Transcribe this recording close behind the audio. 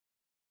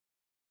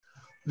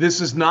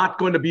This is not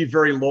going to be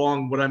very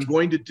long. What I'm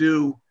going to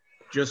do,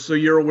 just so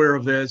you're aware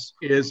of this,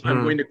 is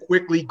I'm going to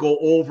quickly go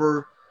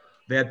over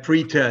that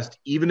pretest,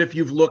 even if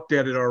you've looked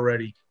at it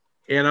already.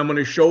 And I'm going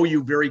to show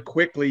you very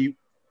quickly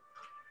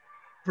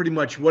pretty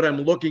much what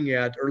I'm looking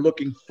at or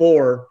looking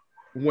for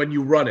when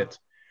you run it.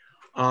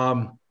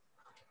 And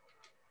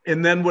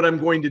then what I'm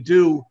going to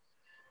do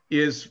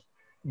is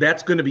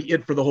that's going to be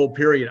it for the whole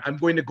period. I'm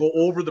going to go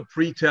over the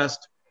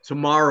pretest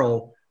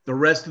tomorrow. The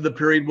rest of the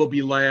period will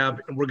be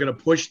lab, and we're going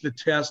to push the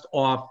test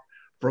off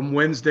from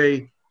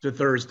Wednesday to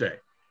Thursday.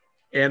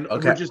 And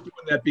we're just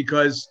doing that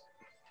because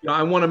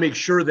I want to make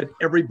sure that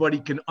everybody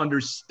can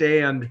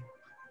understand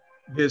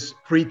this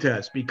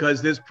pretest,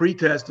 because this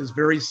pretest is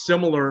very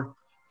similar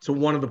to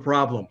one of the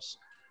problems.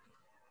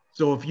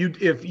 So if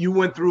you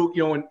went through,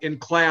 in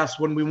class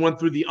when we went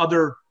through the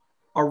other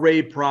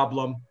array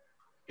problem,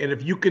 and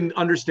if you can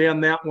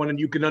understand that one and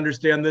you can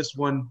understand this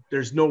one,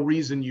 there's no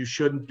reason you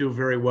shouldn't do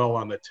very well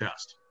on the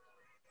test.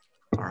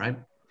 All right.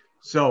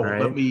 So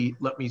let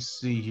me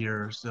see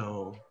here.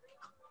 So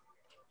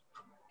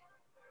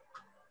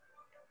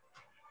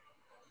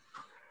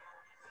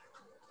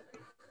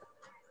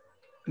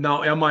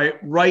now, am I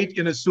right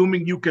in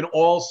assuming you can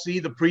all see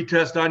the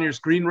pretest on your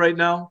screen right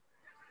now?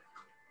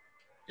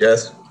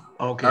 Yes.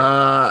 Okay.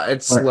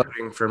 It's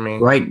loading for me.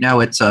 Right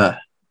now it's a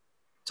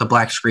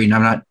black screen.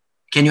 I'm not.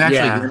 Can you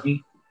actually hear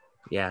me?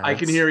 Yeah. I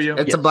can hear you.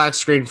 It's a black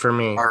screen for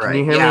me. All right. Can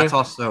you hear me? It's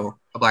also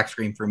a black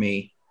screen for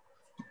me.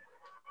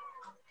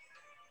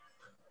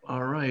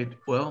 All right.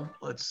 Well,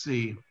 let's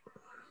see.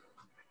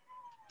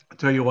 I'll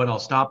tell you what, I'll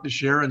stop the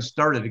share and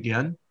start it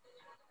again.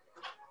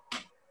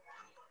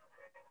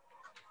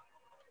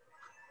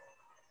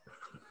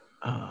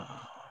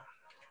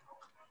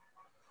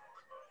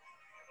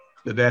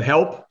 Did that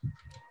help?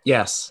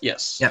 Yes.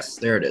 Yes,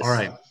 there it is. All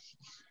right.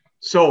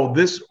 So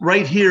this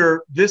right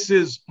here, this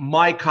is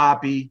my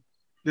copy.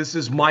 This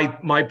is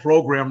my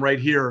program right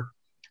here.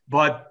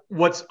 But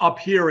what's up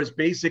here is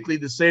basically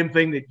the same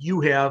thing that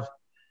you have.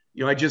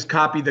 I just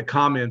copied the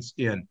comments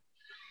in.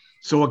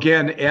 So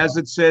again, as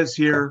it says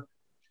here,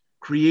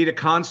 create a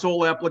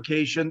console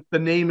application. The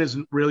name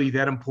isn't really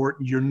that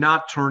important. You're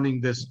not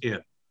turning this in.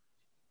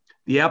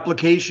 The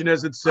application,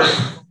 as it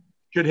says,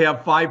 should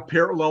have 5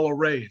 parallel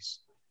arrays.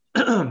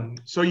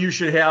 So you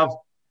should have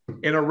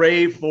an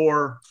array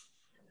for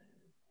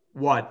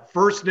what?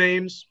 First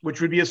names,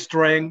 which would be a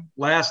string,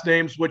 last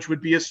names, which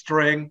would be a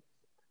string,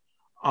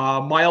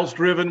 miles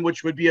driven,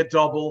 which would be a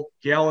double,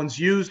 gallons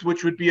used,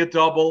 which would be a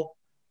double,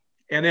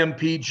 and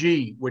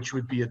MPG, which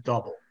would be a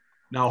double.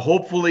 Now,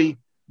 hopefully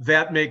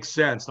that makes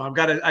sense. Now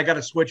I got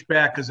to switch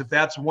back, because if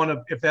that's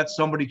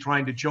somebody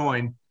trying to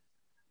join,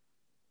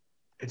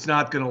 it's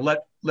not going to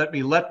let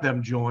me let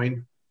them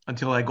join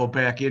until I go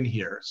back in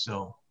here.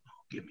 So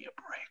give me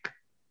a break.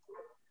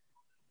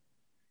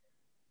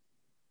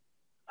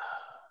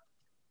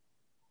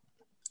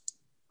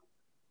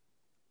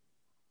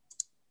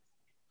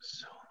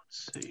 So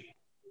let's see.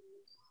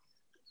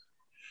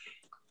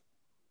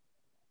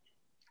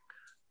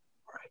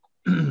 All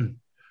right.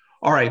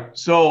 All right.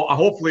 So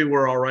hopefully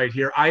we're all right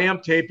here. I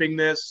am taping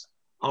this.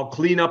 I'll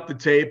clean up the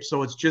tape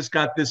so it's just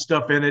got this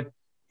stuff in it.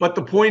 But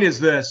the point is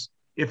this.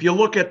 If you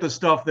look at the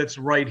stuff that's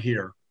right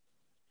here,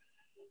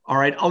 all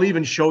right, I'll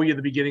even show you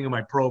the beginning of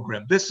my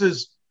program. This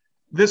is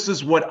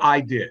what I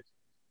did.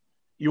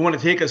 You want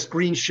to take a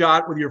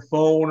screenshot with your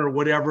phone or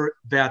whatever,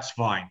 that's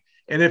fine.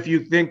 And if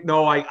you think,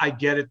 no, I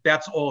get it,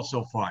 that's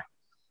also fine.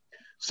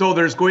 So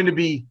there's going to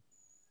be,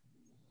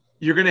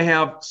 you're going to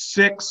have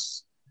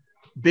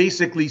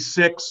basically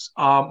six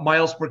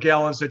miles per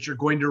gallon that you're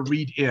going to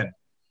read in.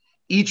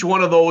 Each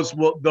one of those,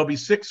 there'll be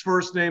 6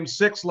 first names,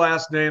 6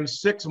 last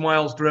names, 6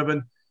 miles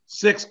driven,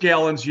 6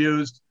 gallons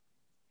used,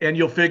 and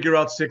you'll figure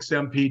out 6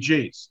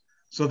 MPGs.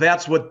 So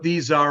that's what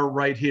these are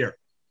right here.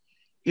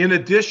 In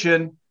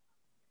addition,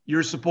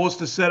 you're supposed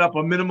to set up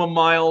a minimum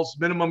miles,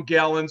 minimum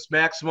gallons,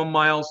 maximum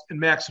miles, and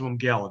maximum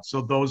gallons.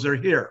 So those are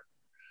here.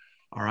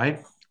 All right.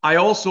 I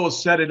also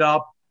set it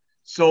up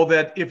so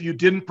that if you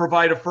didn't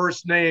provide a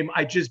first name,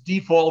 I just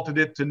defaulted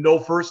it to no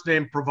first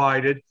name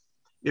provided.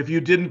 If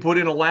you didn't put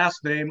in a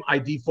last name, I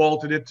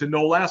defaulted it to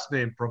no last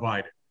name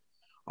provided.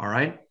 All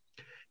right.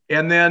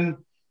 And then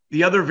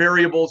the other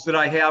variables that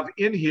I have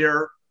in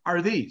here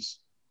are these.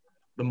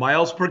 The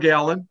miles per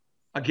gallon.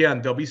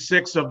 Again, there'll be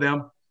 6 of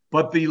them,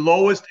 but the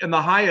lowest and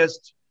the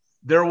highest,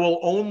 there will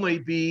only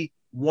be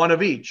 1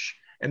 of each.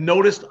 And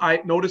notice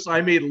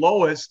I made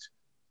lowest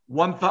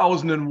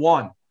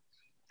 1,001.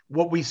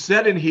 What we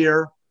said in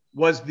here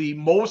was the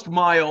most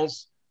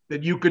miles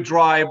that you could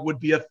drive would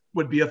be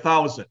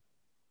 1,000.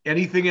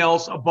 Anything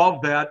else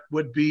above that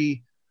would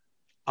be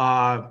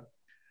out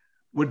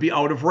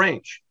of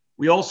range.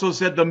 We also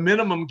said the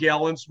minimum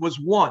gallons was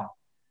 1.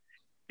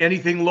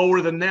 Anything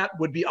lower than that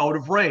would be out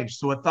of range.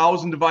 So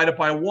 1,000 divided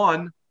by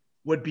 1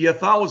 would be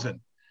 1,000.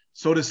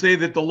 So to say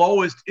that the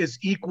lowest is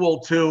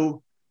equal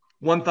to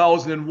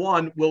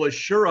 1,001 will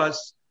assure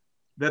us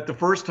that the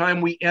first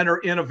time we enter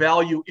in a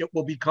value, it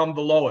will become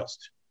the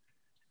lowest.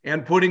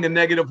 And putting a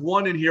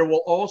 -1 in here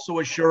will also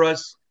assure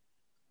us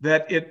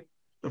that it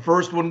The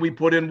first one we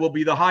put in will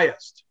be the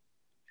highest.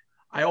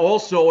 I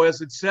also,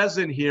 as it says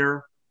in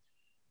here,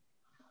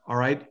 all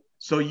right,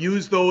 so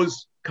use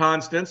those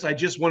constants. I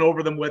just went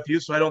over them with you,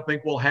 so I don't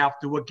think we'll have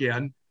to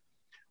again.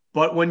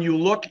 But when you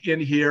look in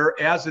here,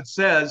 as it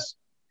says,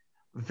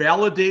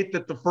 validate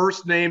that the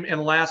first name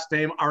and last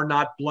name are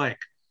not blank.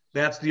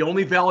 That's the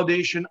only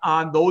validation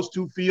on those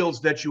two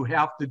fields that you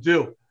have to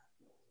do.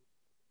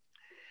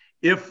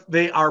 If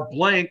they are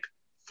blank,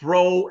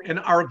 throw an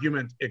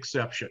argument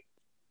exception.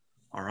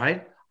 All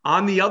right.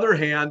 On the other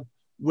hand,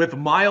 with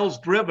miles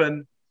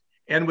driven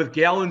and with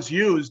gallons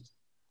used,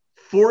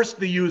 force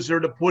the user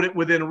to put it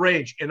within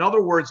range. In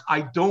other words,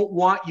 I don't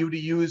want you to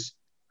use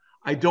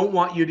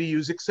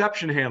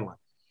exception handling.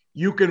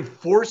 You can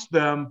force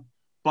them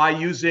by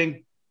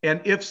using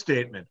an if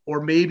statement,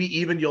 or maybe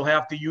even you'll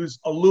have to use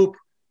a loop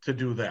to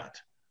do that.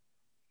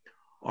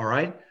 All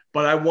right.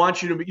 But I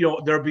want you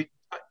to,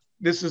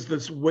 this is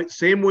the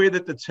same way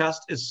that the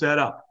test is set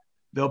up.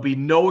 There'll be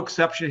no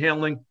exception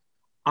handling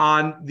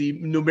on the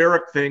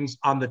numeric things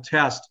on the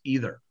test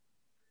either.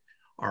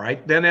 All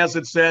right. Then, as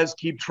it says,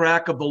 keep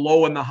track of the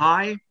low and the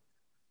high,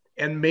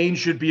 and main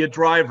should be a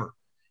driver.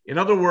 In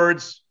other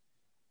words,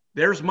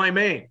 there's my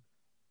main.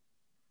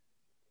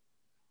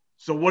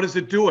 So what is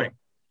it doing?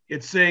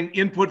 It's saying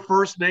input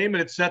first name,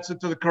 and it sets it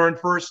to the current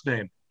first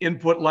name.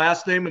 Input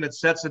last name, and it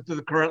sets it to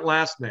the current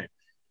last name.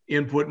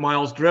 Input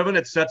miles driven,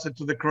 it sets it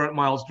to the current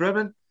miles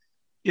driven.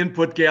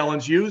 Input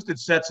gallons used, it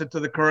sets it to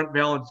the current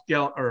gallons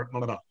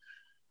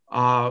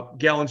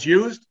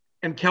used,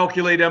 and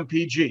calculate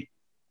MPG.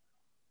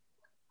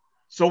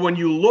 So when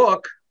you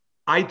look,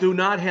 I do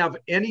not have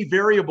any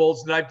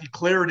variables that I've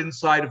declared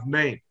inside of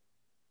main.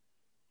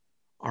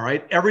 All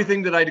right.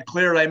 Everything that I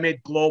declared, I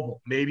made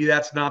global. Maybe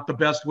that's not the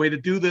best way to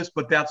do this,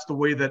 but that's the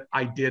way that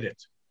I did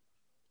it.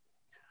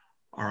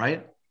 All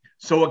right.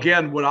 So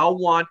again, what I'll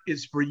want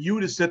is for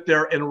you to sit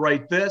there and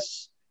write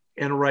this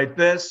and write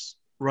this,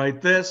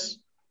 write this,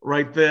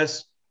 write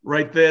this,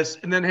 write this,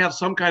 and then have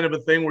some kind of a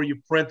thing where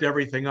you print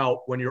everything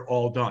out when you're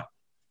all done.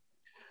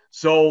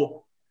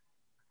 So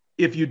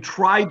if you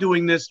try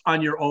doing this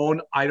on your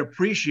own, I'd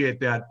appreciate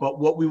that. But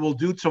what we will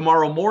do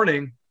tomorrow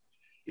morning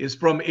is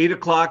from 8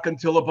 o'clock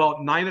until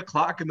about 9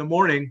 o'clock in the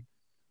morning,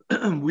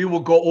 we will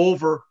go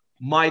over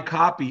my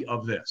copy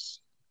of this.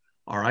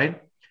 All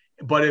right.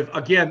 But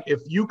if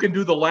you can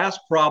do the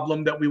last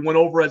problem that we went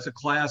over as a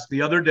class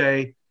the other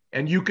day,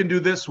 and you can do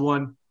this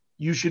one,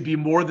 you should be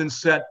more than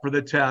set for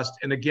the test.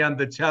 And again,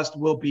 the test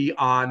will be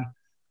on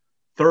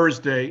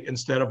Thursday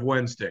instead of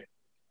Wednesday.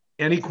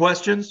 Any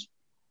questions?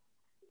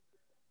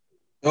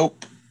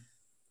 Nope.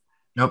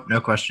 Nope,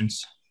 no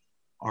questions.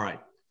 All right.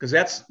 Because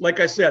that's,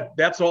 like I said,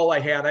 that's all I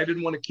had. I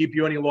didn't want to keep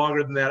you any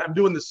longer than that. I'm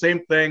doing the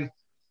same thing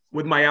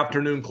with my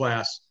afternoon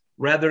class,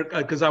 rather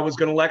because I was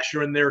going to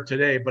lecture in there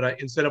today,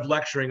 but instead of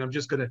lecturing, I'm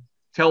just going to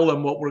tell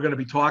them what we're going to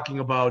be talking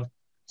about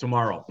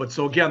tomorrow. But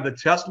so again, the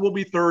test will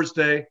be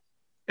Thursday,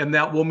 and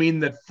that will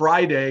mean that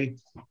Friday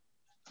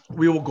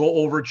we will go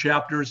over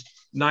chapters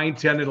 9,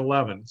 10, and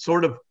 11. It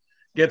sort of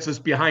gets us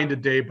behind a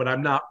day, but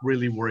I'm not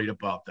really worried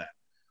about that.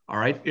 All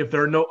right. If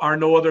there are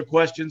no other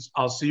questions,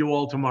 I'll see you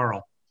all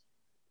tomorrow.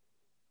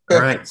 All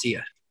right. See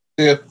ya.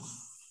 Yeah.